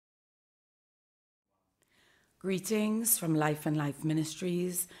Greetings from Life and Life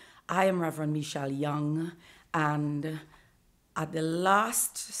Ministries. I am Reverend Michelle Young, and at the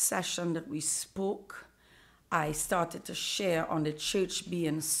last session that we spoke, I started to share on the church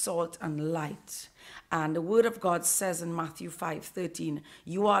being salt and light. And the word of God says in Matthew 5:13,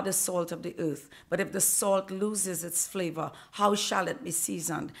 "You are the salt of the earth, but if the salt loses its flavor, how shall it be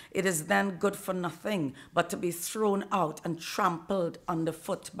seasoned? It is then good for nothing but to be thrown out and trampled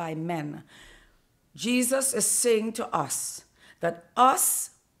underfoot by men." Jesus is saying to us that us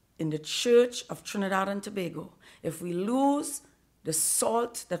in the Church of Trinidad and Tobago, if we lose the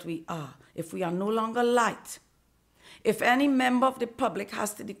salt that we are, if we are no longer light, if any member of the public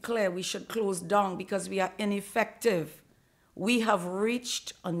has to declare we should close down because we are ineffective, we have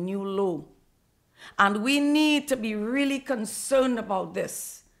reached a new low. And we need to be really concerned about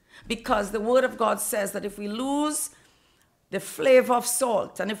this, because the Word of God says that if we lose the flavor of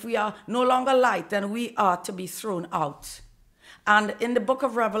salt, and if we are no longer light, then we are to be thrown out. And in the book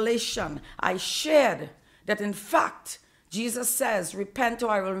of Revelation, I shared that in fact, Jesus says, "Repent or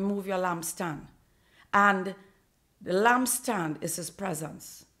I will remove your lampstand." And the lampstand is his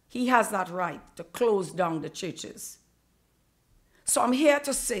presence. He has that right to close down the churches. So I'm here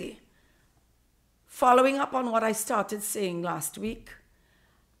to say, following up on what I started saying last week,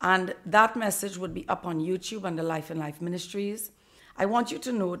 and that message would be up on YouTube and the Life and Life Ministries, I want you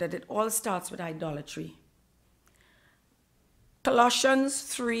to know that it all starts with idolatry. Colossians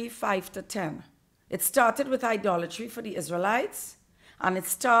 3:5-10. It started with idolatry for the Israelites, and it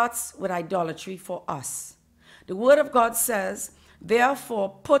starts with idolatry for us. The Word of God says,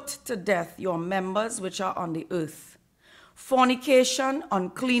 "Therefore put to death your members which are on the earth: fornication,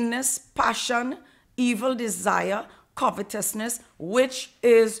 uncleanness, passion, evil desire, covetousness, which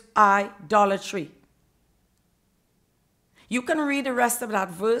is idolatry." You can read the rest of that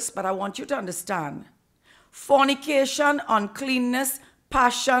verse, but I want you to understand. Fornication, uncleanness,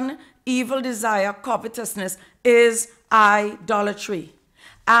 passion, evil desire, covetousness is idolatry.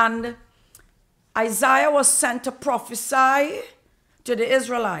 And Isaiah was sent to prophesy to the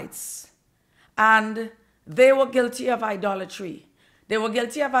Israelites, and they were guilty of idolatry. They were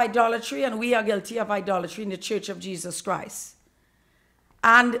guilty of idolatry, and we are guilty of idolatry in the Church of Jesus Christ.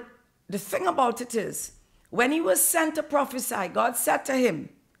 And the thing about it is, when he was sent to prophesy, God said to him,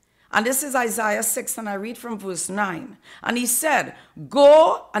 and this is Isaiah 6, and I read from verse 9, and he said,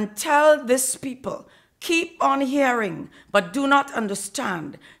 "Go and tell this people, keep on hearing, but do not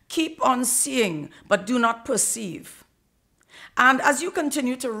understand. Keep on seeing, but do not perceive." And as you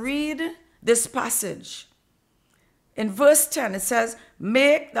continue to read this passage, in verse 10, it says,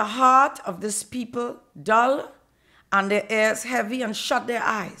 "Make the heart of this people dull and their ears heavy, and shut their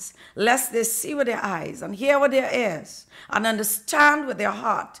eyes, lest they see with their eyes and hear with their ears and understand with their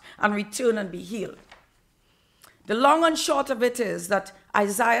heart and return and be healed." The long and short of it is that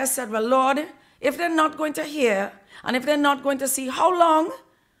Isaiah said, "Well, Lord, if they're not going to hear and if they're not going to see, how long?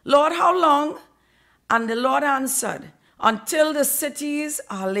 Lord, how long?" And the Lord answered, "Until the cities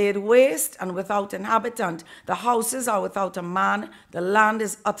are laid waste and without inhabitant, the houses are without a man, the land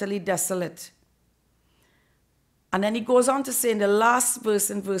is utterly desolate." And then he goes on to say in the last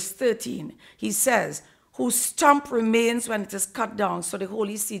verse, in verse 13, he says, "Whose stump remains when it is cut down, so the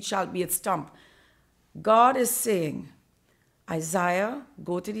holy seed shall be its stump." God is saying, Isaiah,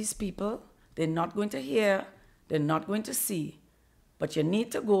 go to these people. They're not going to hear, they're not going to see, but you need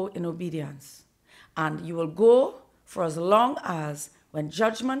to go in obedience. And you will go for as long as, when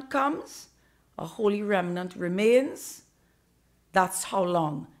judgment comes, a holy remnant remains. That's how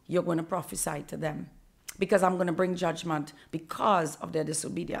long you're going to prophesy to them, because I'm going to bring judgment because of their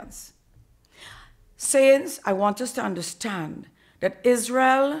disobedience. Saints, I want us to understand that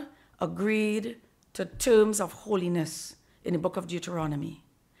Israel agreed to terms of holiness in the book of Deuteronomy,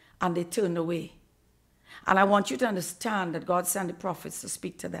 and they turned away. And I want you to understand that God sent the prophets to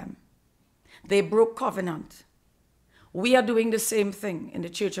speak to them. They broke covenant. We are doing the same thing in the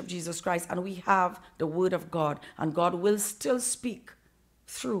Church of Jesus Christ, and we have the Word of God, and God will still speak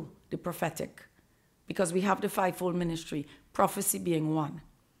through the prophetic, because we have the fivefold ministry, prophecy being one,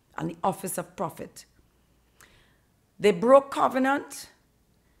 and the office of prophet. They broke covenant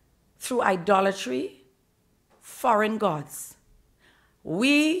through idolatry, foreign gods.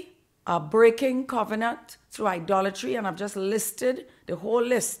 We are breaking covenant through idolatry, and I've just listed the whole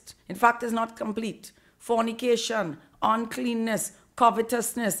list. In fact, it's not complete. Fornication, uncleanness,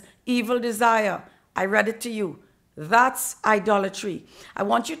 covetousness, evil desire. I read it to you. That's idolatry. I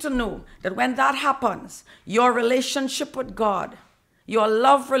want you to know that when that happens, your relationship with God, your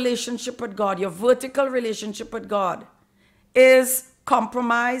love relationship with God, your vertical relationship with God is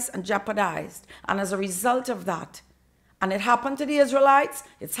compromised and jeopardized. And as a result of that, and it happened to the Israelites,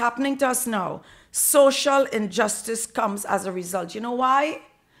 it's happening to us now. Social injustice comes as a result. You know why?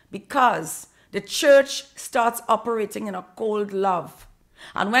 Because the church starts operating in a cold love.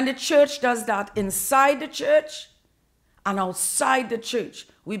 And when the church does that inside the church and outside the church,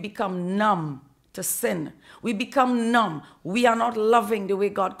 we become numb to sin. We become numb. We are not loving the way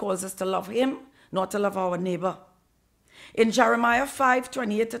God calls us to love him, nor to love our neighbor. In Jeremiah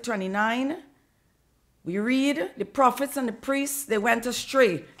 5:28-29, we read, the prophets and the priests, they went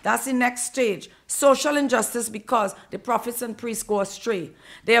astray. That's the next stage. Social injustice because the prophets and priests go astray.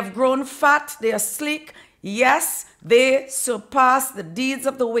 They have grown fat, they are sleek. Yes, they surpass the deeds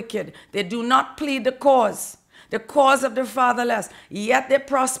of the wicked. They do not plead the cause of the fatherless. Yet they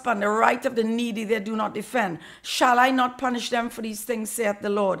prosper, and the right of the needy they do not defend. Shall I not punish them for these things, saith the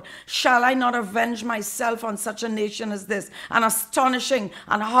Lord? Shall I not avenge myself on such a nation as this? An astonishing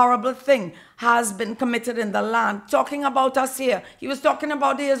and horrible thing has been committed in the land. Talking about us here. He was talking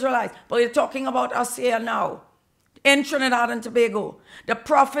about the Israelites, but he's talking about us here now. In Trinidad and Tobago, the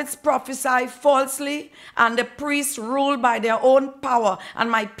prophets prophesy falsely, and the priests rule by their own power, and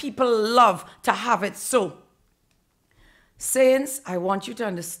my people love to have it so. Saints, I want you to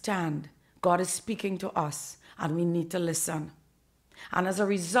understand God is speaking to us and we need to listen. And as a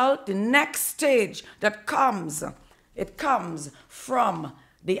result, the next stage that comes, it comes from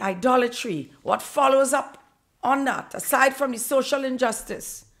the idolatry. What follows up on that, aside from the social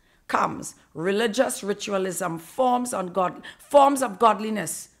injustice, comes religious ritualism, forms of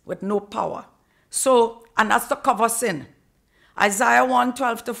godliness with no power. So, and that's to cover sin. Isaiah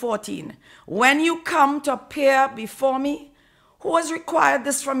 1:12-14. When you come to appear before me, who has required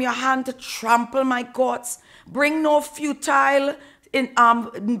this from your hand to trample my courts? Bring no futile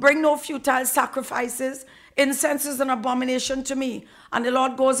sacrifices. Incense is an abomination to me. And the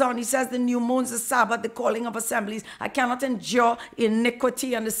Lord goes on, he says, the new moons, the Sabbath, the calling of assemblies. I cannot endure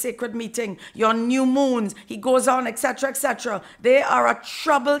iniquity and the sacred meeting. Your new moons, he goes on, etc., etc. They are a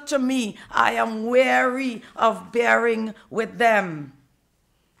trouble to me. I am weary of bearing with them.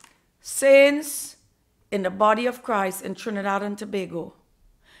 Saints, in the body of Christ in Trinidad and Tobago,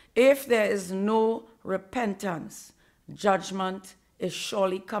 if there is no repentance, judgment is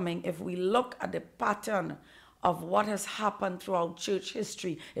surely coming. If we look at the pattern of what has happened throughout church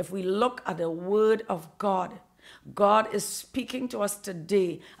history, if we look at the word of God, God is speaking to us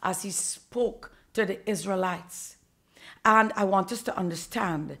today as he spoke to the Israelites. And I want us to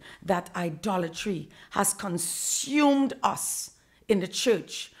understand that idolatry has consumed us in the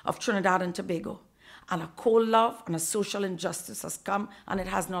church of Trinidad and Tobago. And a cold love and a social injustice has come, and it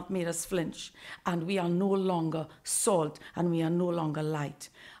has not made us flinch. And we are no longer salt, and we are no longer light.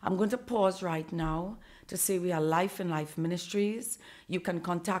 I'm going to pause right now to say we are Life in Life Ministries. You can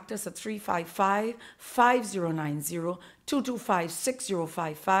contact us at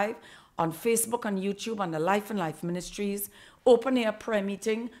 355-5090-225-6055 on Facebook and YouTube under Life in Life Ministries. Open air prayer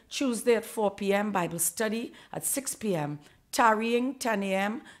meeting Tuesday at 4 p.m. Bible study at 6 p.m. Tarrying 10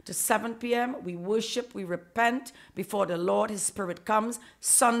 a.m. to 7 p.m. We worship, we repent before the Lord. His Spirit comes.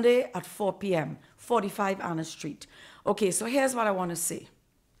 Sunday at 4 p.m. 45 Anna Street. Okay, so here's what I want to say.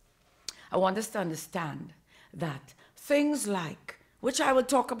 I want us to understand that things like, which I will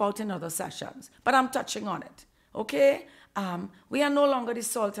talk about in other sessions, but I'm touching on it, okay? We are no longer the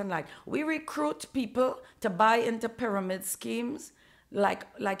salt and light. We recruit people to buy into pyramid schemes, like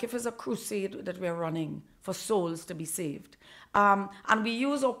if it's a crusade that we're running for souls to be saved. And we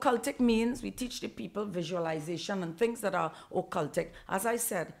use occultic means. We teach the people visualization and things that are occultic. As I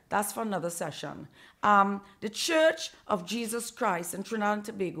said, that's for another session. The Church of Jesus Christ in Trinidad and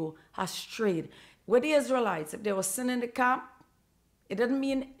Tobago has strayed. With the Israelites, if there was sin in the camp, it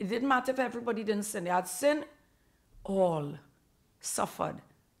didn't matter if everybody didn't sin. They had sin, all suffered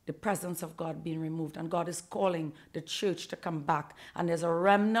the presence of God being removed. And God is calling the church to come back. And there's a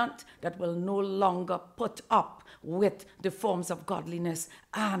remnant that will no longer put up with the forms of godliness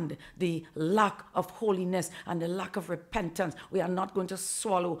and the lack of holiness and the lack of repentance. We are not going to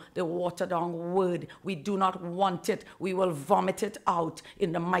swallow the watered down word. We do not want it. We will vomit it out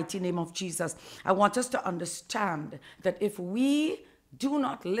in the mighty name of Jesus. I want us to understand that if we do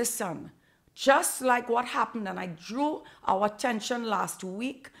not listen, just like what happened, and I drew our attention last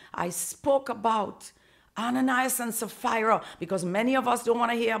week, I spoke about Ananias and Sapphira, because many of us don't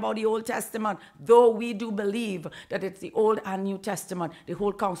want to hear about the Old Testament, though we do believe that it's the Old and New Testament. The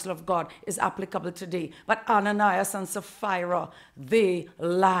whole counsel of God is applicable today. But Ananias and Sapphira, they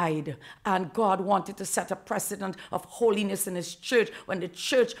lied. And God wanted to set a precedent of holiness in his church when the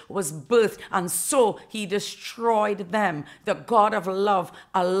church was birthed. And so he destroyed them. The God of love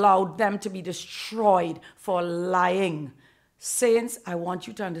allowed them to be destroyed for lying. Saints, I want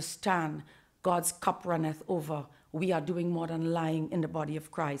you to understand, God's cup runneth over. We are doing more than lying in the body of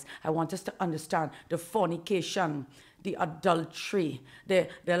Christ. I want us to understand the fornication, the adultery, the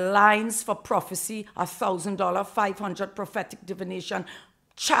lines for prophecy, $1,000, 500 prophetic divination,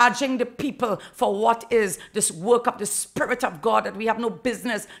 charging the people for what is this work of the Spirit of God that we have no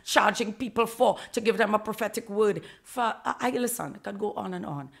business charging people for, to give them a prophetic word. Listen, I could go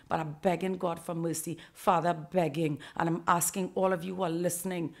on, but I'm begging God for mercy. Father, begging, and I'm asking all of you who are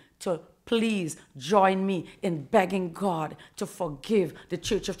listening to please join me in begging God to forgive the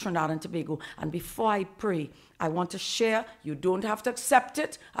Church of Trinidad and Tobago. And before I pray, I want to share, you don't have to accept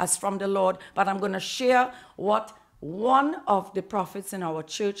it as from the Lord, but I'm going to share what one of the prophets in our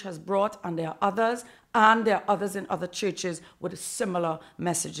church has brought, and there are others in other churches with similar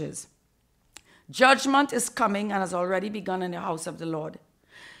messages. Judgment is coming and has already begun in the house of the Lord.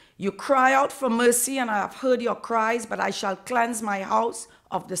 You cry out for mercy, and I have heard your cries, but I shall cleanse my house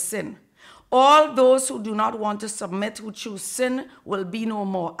of the sin. All those who do not want to submit, who choose sin, will be no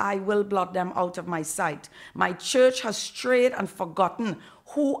more. I will blot them out of my sight. My church has strayed and forgotten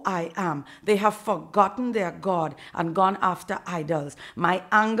who I am. They have forgotten their God and gone after idols. My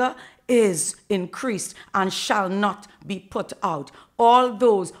anger is increased and shall not be put out. All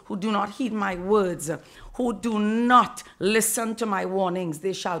those who do not heed my words, who do not listen to my warnings,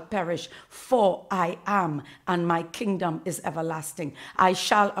 they shall perish. For I am, and my kingdom is everlasting. I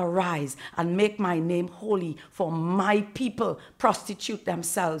shall arise and make my name holy, for my people prostitute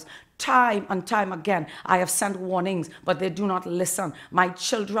themselves. Time and time again, I have sent warnings, but they do not listen. My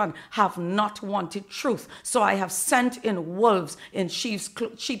children have not wanted truth, so I have sent in wolves in sheep's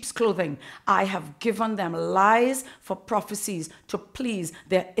clothing. I have given them lies for prophecies to please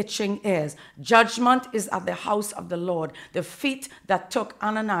their itching ears. Judgment is at the house of the Lord. The feet that took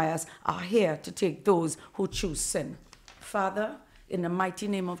Ananias are here to take those who choose sin. Father, in the mighty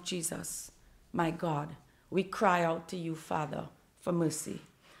name of Jesus, my God, we cry out to you, Father, for mercy.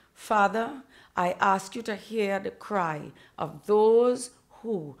 Father, I ask you to hear the cry of those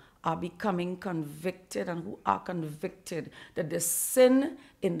who are becoming convicted and who are convicted that the sin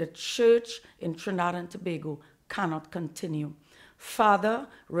in the church in Trinidad and Tobago cannot continue. Father,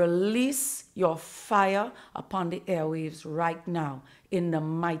 release your fire upon the airwaves right now in the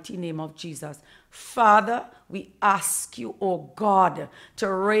mighty name of Jesus. Father, we ask you, oh God,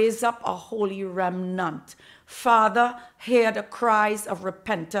 to raise up a holy remnant. Father, hear the cries of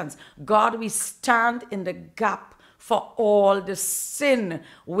repentance. God, we stand in the gap for all the sin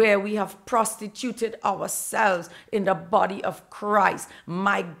where we have prostituted ourselves in the body of Christ.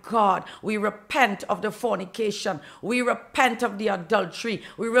 My God, we repent of the fornication. We repent of the adultery.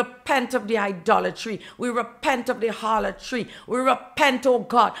 We repent of the idolatry. We repent of the harlotry. We repent, oh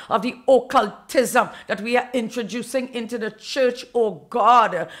God, of the occultism that we are introducing into the church, oh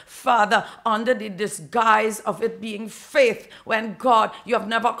God. Father, under the disguise of it being faith, when God, you have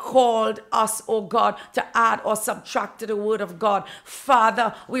never called us, oh God, to add or subtract to the word of God.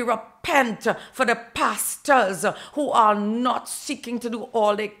 Father, we repent for the pastors who are not seeking to do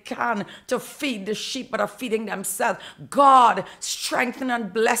all they can to feed the sheep, but are feeding themselves. God, strengthen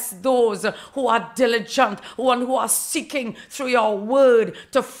and bless those who are diligent, who are seeking through your word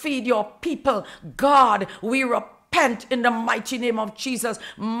to feed your people. God, we repent in the mighty name of Jesus.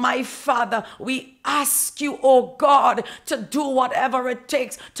 My Father, we ask you, oh God, to do whatever it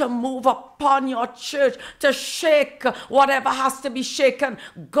takes to move upon your church, to shake whatever has to be shaken.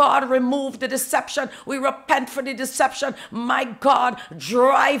 God, remove the deception. We repent for the deception. My God,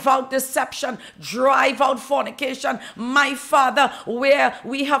 drive out deception, drive out fornication. My Father, where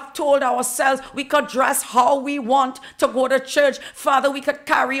we have told ourselves we could dress how we want to go to church, Father, we could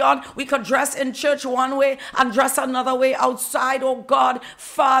carry on. We could dress in church one way and dress another way outside, oh God.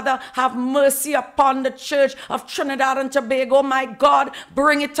 Father, have mercy upon the church of Trinidad and Tobago. My God,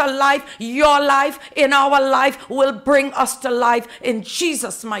 bring it to life. Your life in our life will bring us to life in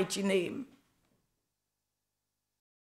Jesus' mighty name.